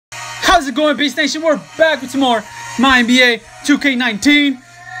How's it going, Beast Nation? We're back with some more MyNBA2K19.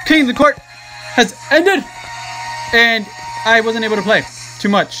 King of the Court has ended, and I wasn't able to play too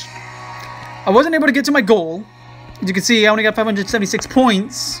much. I wasn't able to get to my goal. As you can see, I only got 576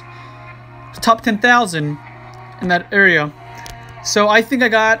 points. Top 10,000 in that area. So I think I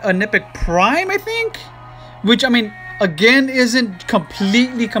got an Epic Prime, I think. Which, I mean, again, isn't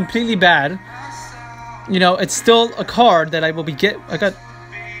completely bad. You know, it's still a card that I will be I got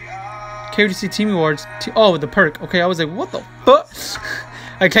KOTC Team Awards. Oh, the perk. Okay, I was like, what the fuck?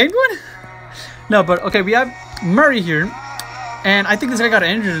 I claimed one? No, but okay, we have Murray here. And I think this guy got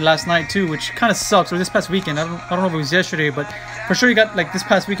injured last night too, which kind of sucks. Or this past weekend. I don't know if it was yesterday, but for sure he got, like, this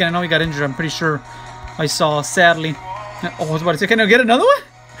past weekend. I know he got injured. I'm pretty sure I saw, sadly. Oh, I was about to say, can I get another one?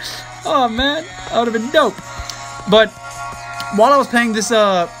 Oh, man. That would have been dope. But while I was playing this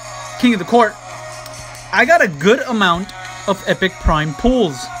King of the Court, I got a good amount of Epic Prime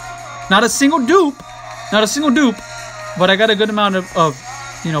pulls. Not a single dupe. Not a single dupe. But I got a good amount of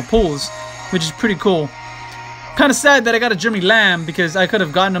you know, pulls, which is pretty cool. Kind of sad that I got a Jeremy Lamb because I could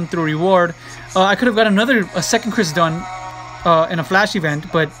have gotten him through reward. I could have got a second Chris Dunn in a flash event,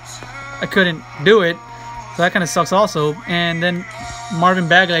 but I couldn't do it. So that kind of sucks also. And then Marvin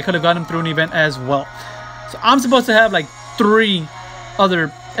Bagley, I could have gotten him through an event as well. So I'm supposed to have like 3 other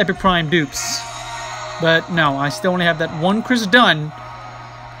Epic Prime dupes. But no, I still only have that one Chris Dunn.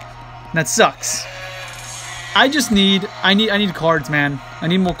 That sucks. I need cards, man. I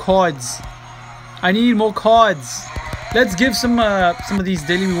need more cards. I need more cards. Let's give some of these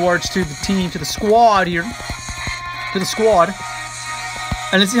daily rewards to the team, to the squad here. To the squad.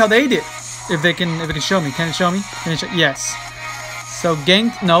 And let's see how they did. If it can show me. Can it show me? Can it show? Yes. So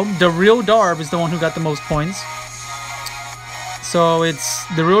the real Darb is the one who got the most points. So it's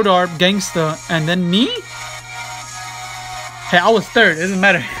the real Darb, Gangsta, and then me? Hey, I was third. It doesn't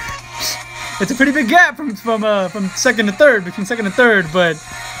matter. It's a pretty big gap from second to third, between second and third, but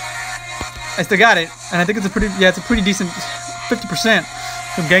I still got it. And I think it's a pretty decent 50%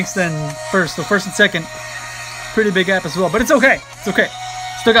 from Gangsta and first. So first and second, pretty big gap as well. But it's okay. It's okay.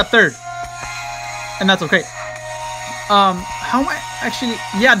 Still got third. And that's okay. How am I actually?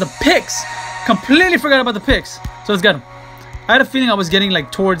 Yeah, the picks. Completely forgot about the picks. So let's get them. I had a feeling I was getting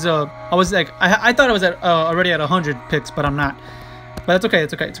like towards I was like I thought I was at already at 100 picks, but I'm not. But that's okay.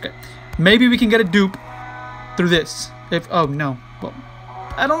 It's okay. It's okay. Maybe we can get a dupe through this. Oh no. Well,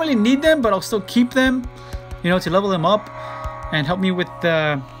 I don't really need them, but I'll still keep them. You know, to level them up and help me with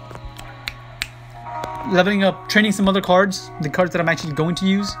leveling up, training some other cards, the cards that I'm actually going to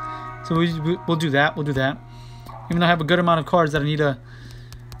use. So we'll do that. We'll do that. Even though I have a good amount of cards that I need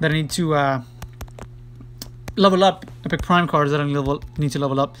to level up, Epic Prime cards that I need to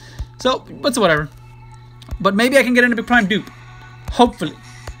level up. So, but whatever. But maybe I can get an Epic Prime dupe. Hopefully.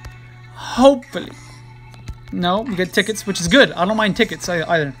 Hopefully. No, we get tickets, which is good. I don't mind tickets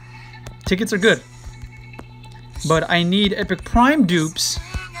either. Tickets are good. But I need Epic Prime dupes,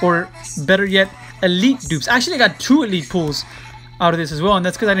 or better yet, Elite dupes. Actually, I got 2 Elite pulls out of this as well, and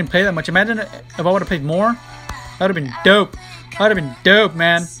that's because I didn't play that much. Imagine if I would have played more. That would have been dope. That would have been dope,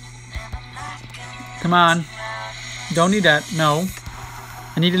 man. Come on. Don't need that. No.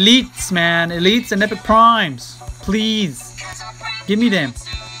 I need Elites, man. Elites and Epic Primes. Please. Give me them.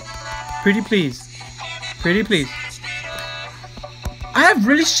 Pretty please. Pretty please. I have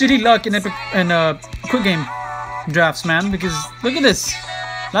really shitty luck in Epic and quick game drafts, man, because look at this.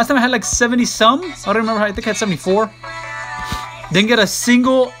 Last time I had like 70 some. I don't remember. I think I had 74. Didn't get a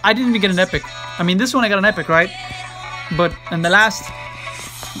single. I didn't even get an Epic. I mean, this one I got an Epic, right? But in the last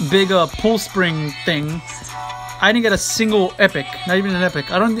big pull spring thing, I didn't get a single Epic. Not even an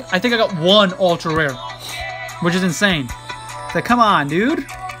Epic. I think I got 1 ultra rare, which is insane. It's like, come on, dude.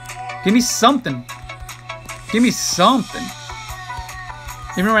 Give me something. Give me something.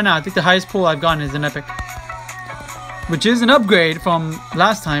 Even right now, I think the highest pull I've gotten is an Epic, which is an upgrade from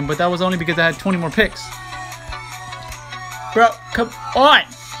last time, but that was only because I had 20 more picks. Bro, come on!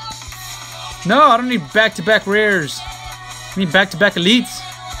 No, I don't need back-to-back rares. I need back-to-back elites.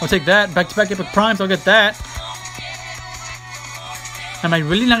 I'll take that. Back-to-back Epic Primes, I'll get that. Am I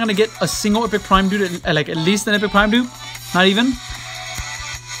really not gonna get a single Epic Prime dude, like at least an Epic Prime dude? Not even?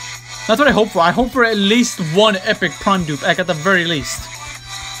 That's what I hope for. I hope for at least 1 Epic Prime dupe, like at the very least.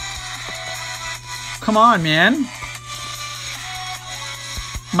 Come on, man.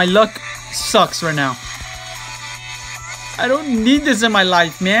 My luck sucks right now. I don't need this in my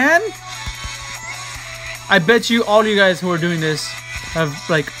life, man. I bet you all you guys who are doing this have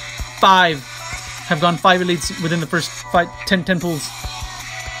like 5 have gone 5 elites within the first 10 pulls.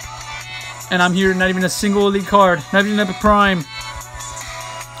 And I'm here, not even a single elite card, not even an Epic Prime.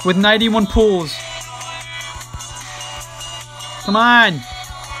 with 91 pulls. Come on.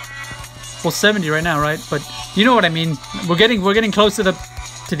 Well, 70 right now, right? But you know what I mean. We're getting close to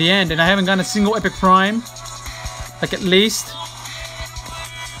the end, and I haven't gotten a single epic prime. Like at least.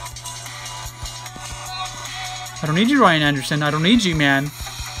 I don't need you, Ryan Anderson. I don't need you, man.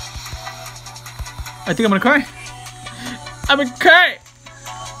 I think I'm gonna cry. I'm gonna cry.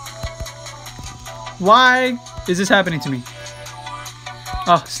 Why is this happening to me?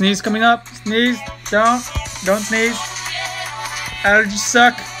 Oh, sneeze coming up. Sneeze. Don't sneeze. Allergies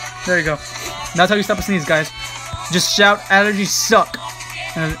suck. There you go. That's how you stop a sneeze, guys. Just shout allergies suck,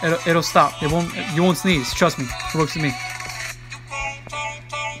 and it'll stop. You won't sneeze. Trust me. It works with me.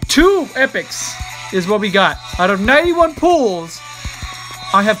 2 epics is what we got. Out of 91 pulls,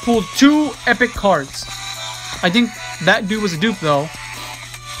 I have pulled 2 epic cards. I think that dude was a dupe though.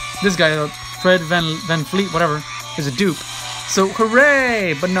 This guy, Fred Van Fleet, whatever, is a dupe. So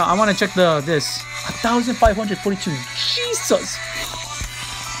hooray! But no, I want to check this. 1,542. Jesus!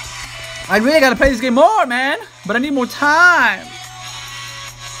 I really gotta play this game more, man. But I need more time.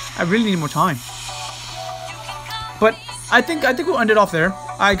 I really need more time. But I think we'll end it off there.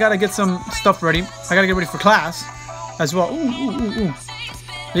 I gotta get some stuff ready. I gotta get ready for class as well. Ooh.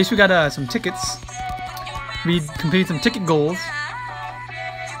 At least we got some tickets. We completed some ticket goals.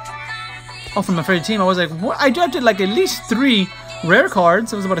 Oh, from my favorite team. I was like, what? I drafted like at least 3 rare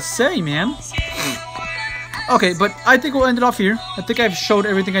cards. I was about to say, man. Okay, but I think we'll end it off here. I think I've showed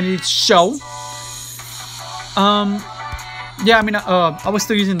everything I need to show. Yeah, I mean, I was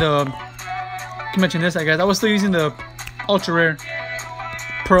still using the... I can mention this, I guess. I was still using the ultra rare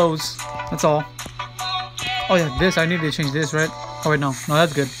pros. That's all. Oh yeah, this. I need to change this, right? Oh wait, no,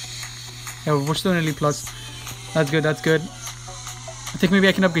 that's good. Yeah, we're still in Elite Plus. That's good. That's good. I think maybe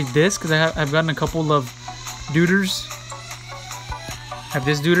I can upgrade this because I've gotten a couple of duders. I have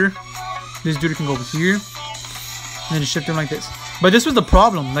this duder. This duder can go over here. And then just shift them like this. But this was the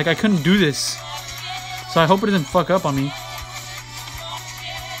problem. Like, I couldn't do this. So I hope it doesn't fuck up on me.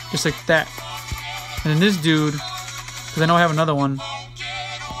 Just like that. And then this dude, because I know I have another one.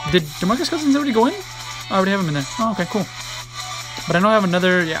 Did DeMarcus Cousins already go in? I already have him in there. Oh, okay, cool. But I know I have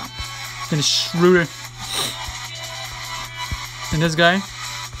another, yeah. Then a Schroeder. And this guy.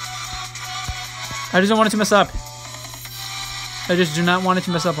 I just don't want it to mess up. I just do not want it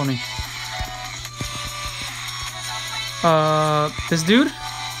to mess up on me. This dude.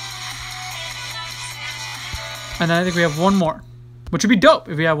 And then I think we have one more. Which would be dope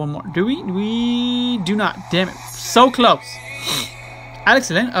if we have one more. Do we? We do not. Damn it. So close.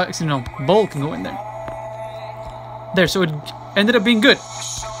 Alex, actually no. Bull can go in there. There, so it ended up being good.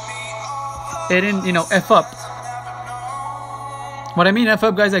 It didn't, you know, F up. What I mean F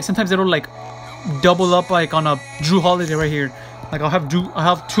up, guys, like sometimes it'll like double up like on a Drew Holiday right here. Like I'll have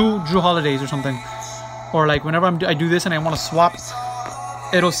 2 Drew Holidays or something. Or like whenever I do this and I want to swap,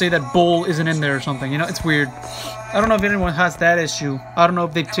 it'll say that Bull isn't in there or something. You know, it's weird. I don't know if anyone has that issue. I don't know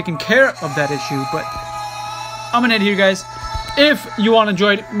if they've taken care of that issue, but I'm gonna end here, guys. If you all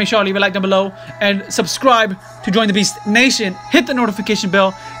enjoyed, make sure to leave a like down below and subscribe to join the Beast Nation. Hit the notification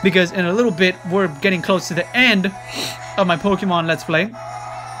bell because in a little bit we're getting close to the end of my Pokemon Let's Play.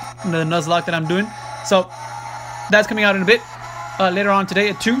 The Nuzlocke that I'm doing. So that's coming out in a bit. Later on today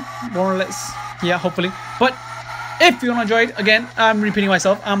at 2, more or less. Yeah, hopefully. But if you want to enjoy it, again, I'm repeating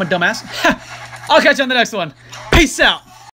myself. I'm a dumbass. I'll catch you on the next one. Peace out.